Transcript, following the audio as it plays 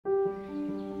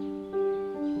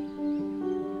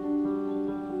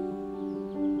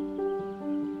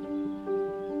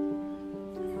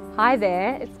Hi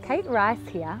there, it's Kate Rijs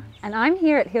here, and I'm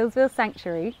here at Hillsville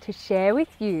Sanctuary to share with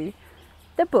you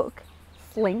the book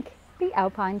Slink the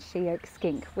Alpine She-Oak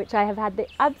Skink, which I have had the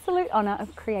absolute honour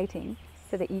of creating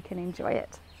so that you can enjoy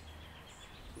it.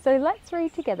 So let's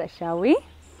read together, shall we?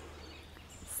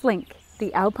 Slink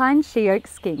the Alpine She-Oak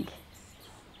Skink.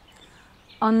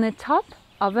 On the top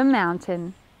of a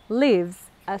mountain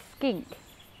lives a skink.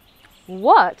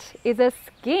 What is a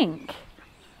skink?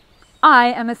 I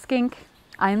am a skink.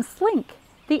 I am Slink,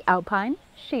 the Alpine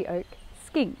She-Oak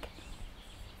Skink.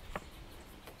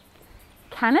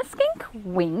 Can a skink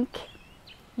wink?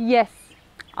 Yes,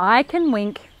 I can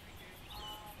wink.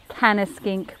 Can a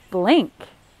skink blink?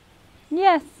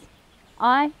 Yes,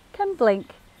 I can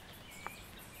blink.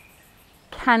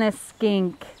 Can a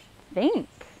skink think?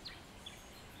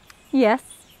 Yes,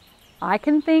 I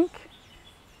can think.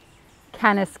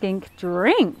 Can a skink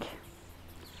drink?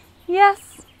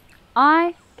 Yes,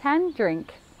 I can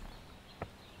drink.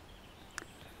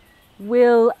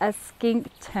 Will a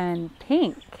skink turn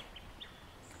pink?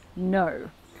 No,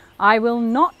 I will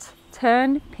not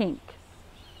turn pink.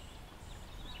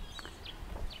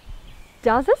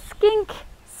 Does a skink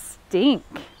stink?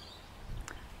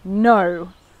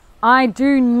 No, I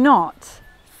do not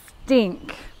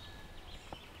stink.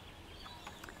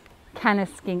 Can a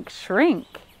skink shrink?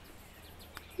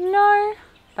 No,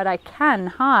 but I can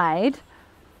hide.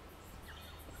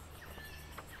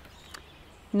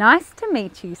 Nice to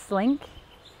meet you, Slink.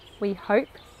 We hope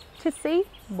to see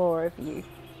more of you.